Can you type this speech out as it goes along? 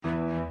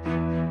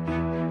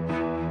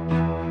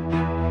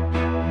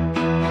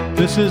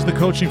This is the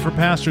Coaching for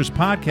Pastors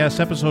podcast,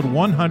 episode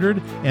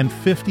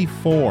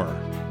 154.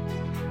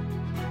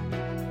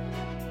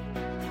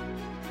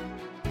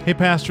 Hey,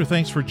 Pastor,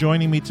 thanks for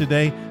joining me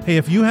today. Hey,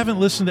 if you haven't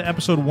listened to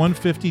episode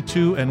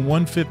 152 and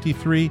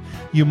 153,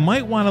 you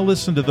might want to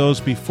listen to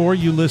those before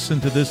you listen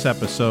to this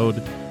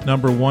episode,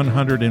 number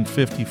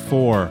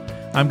 154.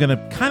 I'm going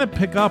to kind of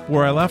pick up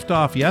where I left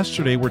off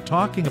yesterday. We're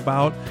talking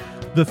about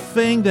the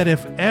thing that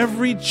if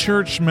every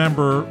church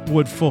member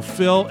would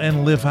fulfill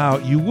and live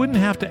out, you wouldn't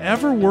have to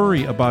ever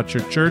worry about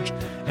your church,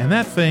 and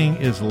that thing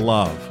is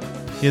love.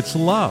 It's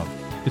love.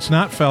 It's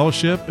not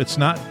fellowship. It's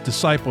not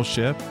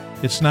discipleship.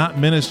 It's not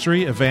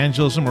ministry,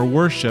 evangelism, or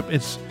worship.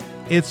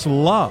 It's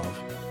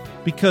love,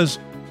 because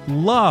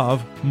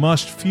love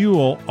must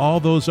fuel all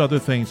those other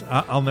things.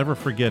 I'll never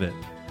forget it.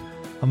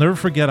 I'll never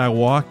forget I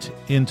walked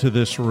into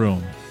this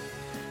room,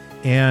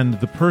 and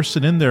the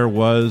person in there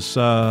was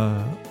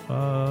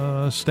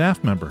a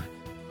staff member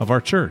of our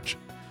church.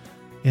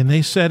 And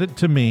they said it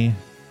to me,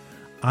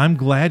 "I'm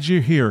glad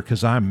you're here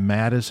because I'm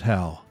mad as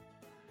hell."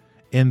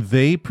 And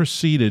they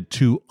proceeded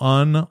to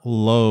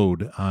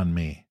unload on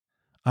me.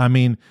 I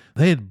mean,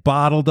 they had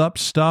bottled up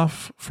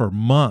stuff for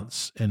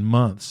months and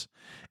months,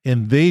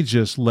 and they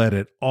just let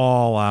it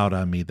all out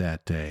on me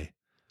that day.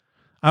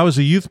 I was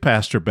a youth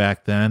pastor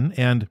back then,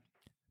 and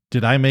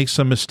did I make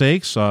some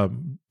mistakes?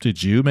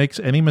 Did you make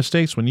any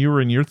mistakes when you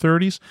were in your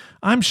 30s?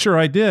 I'm sure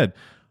I did.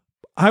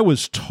 I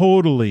was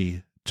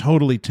totally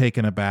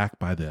taken aback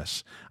by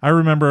this. I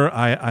remember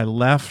I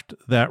left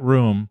that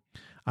room.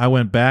 I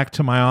went back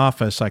to my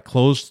office. I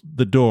closed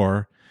the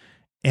door,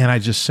 and I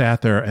just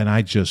sat there and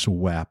I just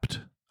wept.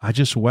 I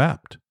just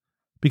wept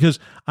because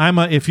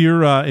if you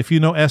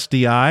know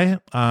SDI,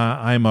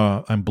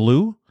 I'm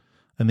blue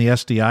in the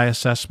SDI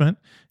assessment.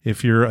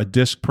 If you're a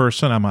disc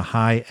person, I'm a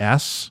high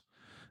S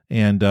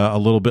and a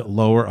little bit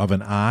lower of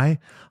an I.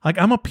 Like,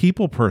 I'm a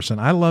people person.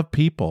 I love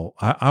people.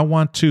 I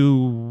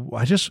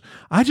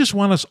just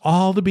want us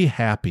all to be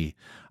happy.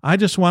 I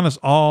just want us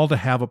all to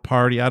have a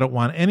party. I don't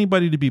want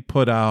anybody to be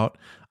put out.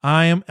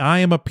 I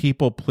am a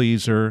people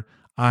pleaser.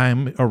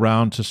 I'm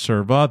around to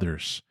serve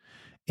others.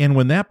 And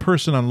when that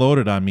person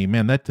unloaded on me,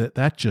 man,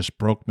 that just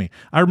broke me.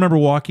 I remember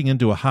walking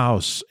into a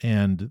house,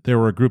 and there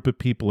were a group of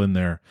people in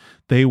there.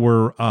 They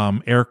were,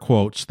 air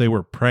quotes, they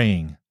were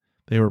praying.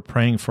 They were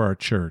praying for our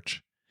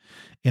church.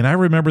 And I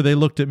remember they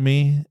looked at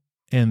me,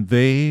 and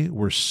they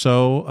were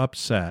so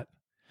upset.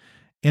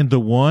 And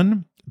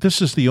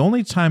this is the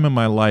only time in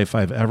my life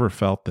I've ever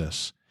felt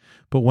this.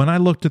 But when I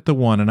looked at the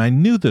one, and I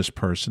knew this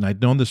person,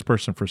 I'd known this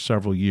person for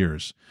several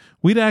years.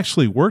 We'd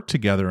actually worked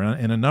together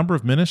in a number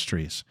of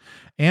ministries,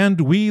 and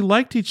we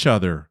liked each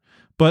other.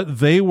 But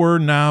they were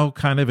now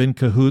kind of in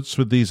cahoots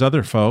with these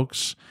other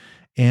folks,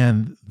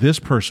 and this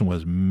person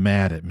was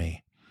mad at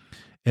me.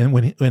 And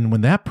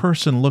when that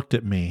person looked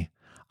at me,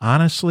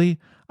 honestly,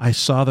 I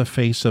saw the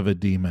face of a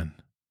demon.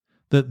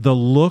 The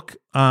look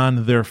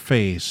on their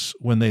face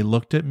when they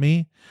looked at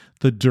me,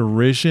 the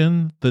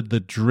derision, the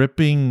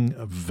dripping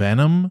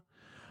venom.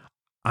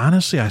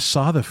 Honestly, I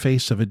saw the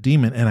face of a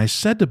demon, and I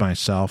said to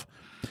myself,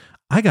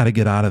 I got to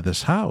get out of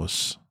this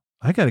house.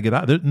 I got to get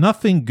out.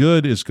 Nothing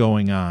good is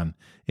going on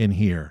in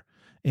here.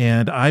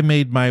 And I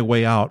made my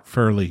way out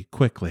fairly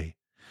quickly.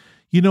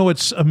 You know,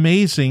 it's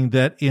amazing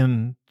that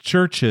in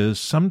churches,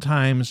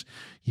 sometimes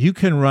you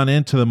can run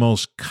into the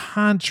most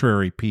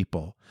contrary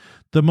people,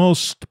 the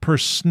most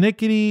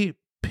persnickety,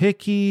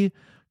 picky,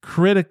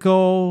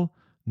 critical,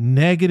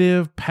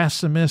 negative,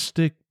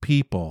 pessimistic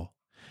people.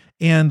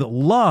 And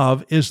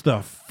love is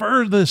the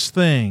furthest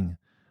thing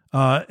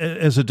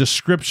as a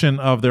description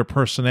of their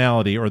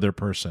personality or their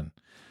person.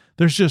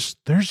 There's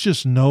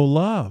just no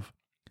love.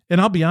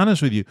 And I'll be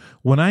honest with you,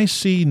 when I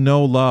see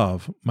no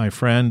love, my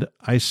friend,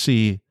 I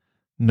see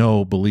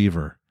no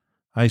believer.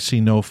 I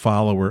see no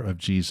follower of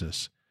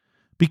Jesus.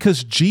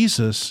 Because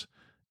Jesus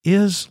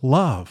is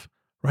love,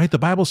 right? The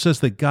Bible says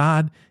that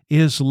God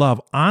is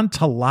love.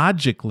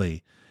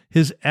 Ontologically,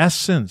 his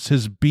essence,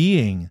 his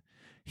being,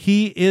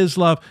 he is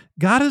love.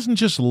 God isn't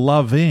just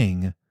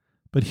loving,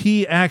 but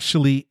he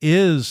actually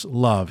is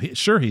love.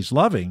 Sure, he's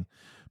loving,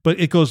 but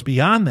it goes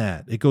beyond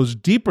that. It goes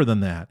deeper than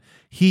that.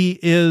 He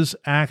is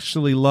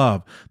actually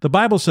love. The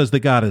Bible says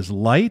that God is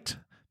light,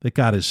 that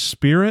God is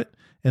spirit,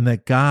 and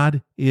that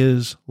God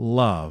is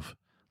love.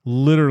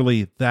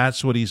 Literally,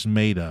 that's what he's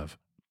made of.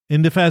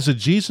 And if as a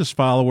Jesus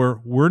follower,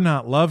 we're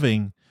not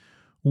loving,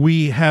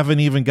 we haven't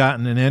even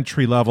gotten an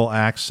entry-level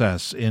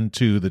access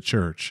into the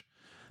church.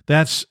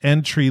 That's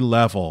entry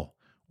level,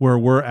 where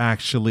we're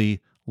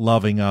actually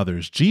loving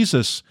others.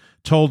 Jesus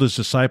told his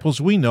disciples,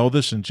 we know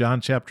this in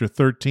John chapter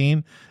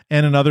 13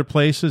 and in other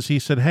places, he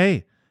said,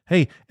 hey,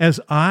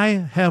 as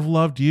I have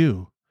loved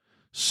you,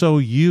 so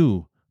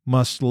you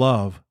must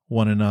love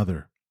one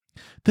another.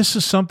 This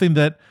is something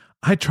that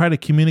I try to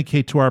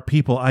communicate to our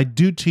people. I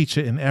do teach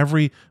it in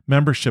every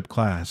membership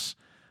class.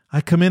 I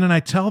come in and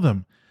I tell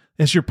them,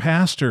 as your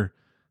pastor,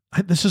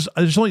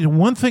 there's only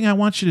one thing I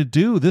want you to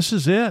do. This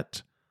is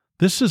it.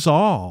 This is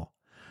all.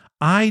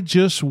 I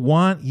just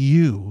want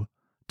you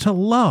to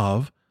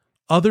love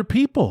other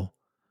people.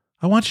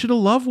 I want you to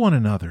love one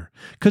another.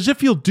 Because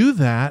if you'll do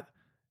that,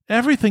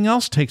 everything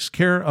else takes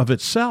care of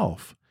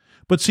itself.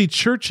 But see,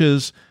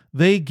 churches,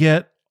 they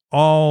get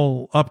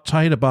all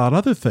uptight about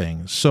other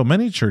things. So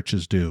many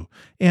churches do.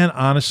 And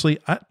honestly,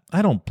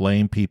 I don't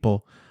blame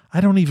people. I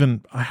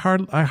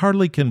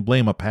hardly can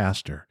blame a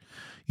pastor.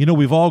 You know,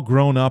 we've all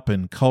grown up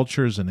in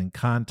cultures and in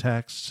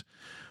contexts.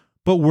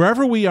 But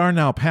wherever we are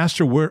now,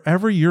 Pastor,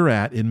 wherever you're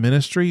at in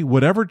ministry,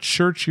 whatever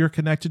church you're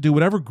connected to,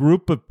 whatever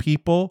group of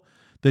people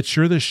that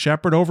you're the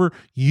shepherd over,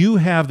 you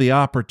have the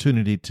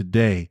opportunity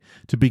today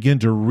to begin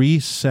to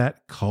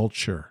reset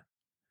culture.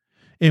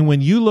 And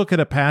when you look at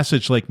a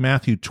passage like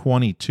Matthew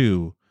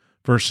 22,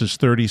 verses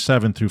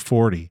 37 through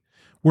 40,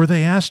 where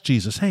they ask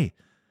Jesus, hey,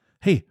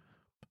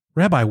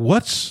 Rabbi,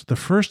 what's the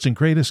first and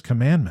greatest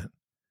commandment?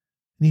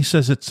 And he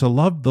says it's to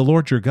love the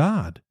Lord your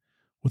God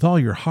with all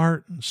your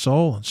heart and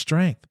soul and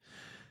strength.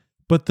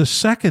 But the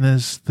second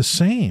is the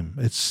same.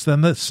 It's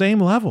on the same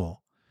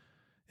level.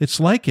 It's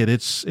like it.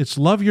 It's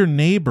love your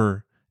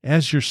neighbor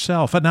as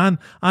yourself. And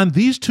on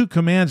these two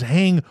commands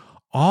hang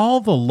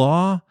all the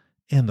law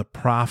and the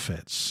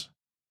prophets.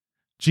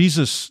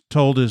 Jesus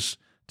told his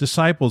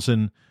disciples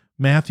in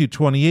Matthew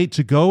 28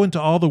 to go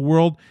into all the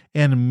world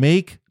and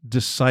make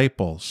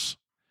disciples.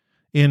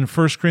 In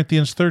 1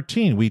 Corinthians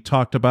 13, we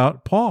talked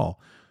about Paul,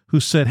 who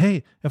said,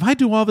 hey, if I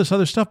do all this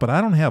other stuff, but I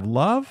don't have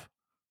love,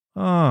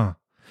 And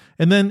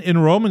then in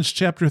Romans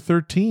chapter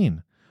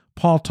 13,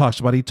 Paul talks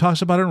about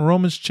it in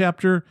Romans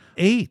chapter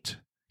 8.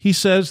 He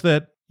says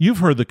that you've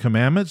heard the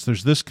commandments.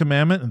 There's this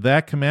commandment and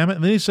that commandment.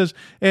 And then he says,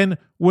 and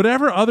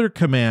whatever other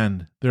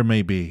command there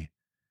may be,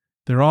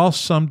 they're all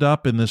summed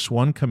up in this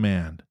one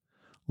command.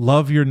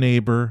 Love your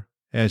neighbor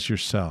as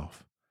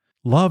yourself.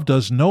 Love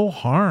does no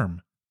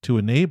harm to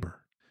a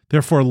neighbor.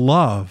 Therefore,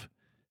 love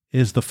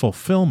is the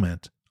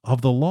fulfillment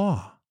of the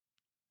law.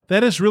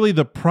 That is really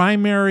the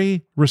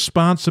primary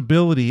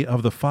responsibility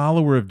of the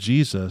follower of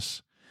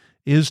Jesus,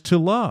 is to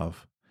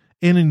love.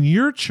 And in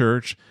your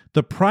church,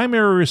 the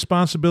primary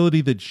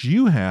responsibility that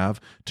you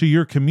have to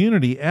your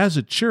community as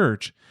a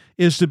church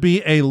is to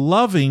be a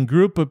loving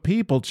group of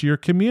people to your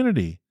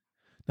community.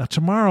 Now,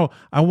 tomorrow,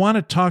 I want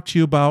to talk to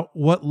you about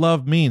what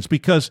love means,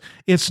 because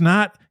it's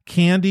not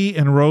candy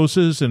and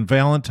roses and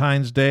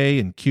Valentine's Day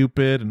and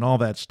Cupid and all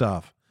that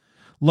stuff.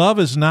 Love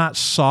is not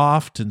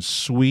soft and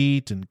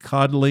sweet and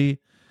cuddly.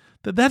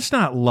 That's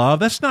not love.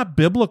 That's not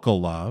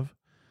biblical love.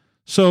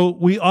 So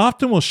we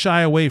often will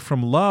shy away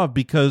from love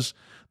because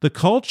the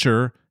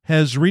culture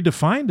has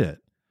redefined it,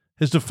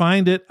 has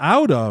defined it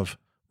out of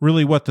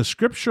really what the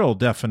scriptural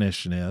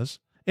definition is.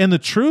 And the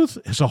truth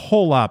is a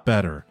whole lot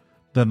better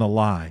than the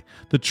lie.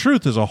 The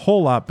truth is a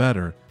whole lot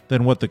better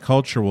than what the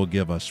culture will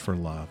give us for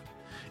love.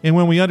 And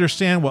when we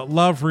understand what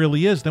love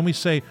really is, then we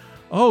say,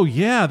 oh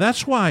yeah,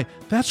 that's why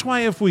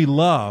if we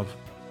love,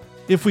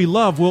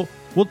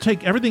 we'll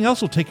take, everything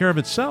else will take care of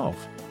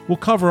itself. We'll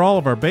cover all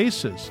of our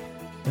bases.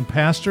 And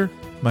Pastor,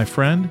 my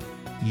friend,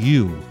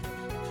 you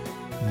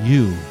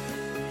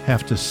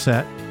have to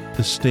set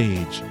the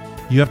stage.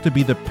 You have to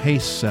be the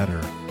pace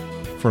setter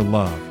for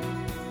love.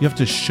 You have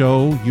to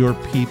show your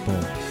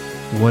people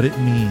what it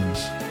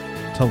means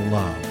to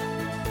love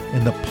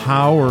and the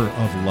power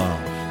of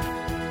love.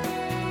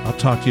 I'll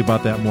talk to you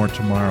about that more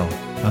tomorrow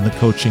on the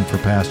Coaching for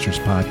Pastors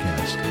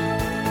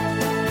podcast.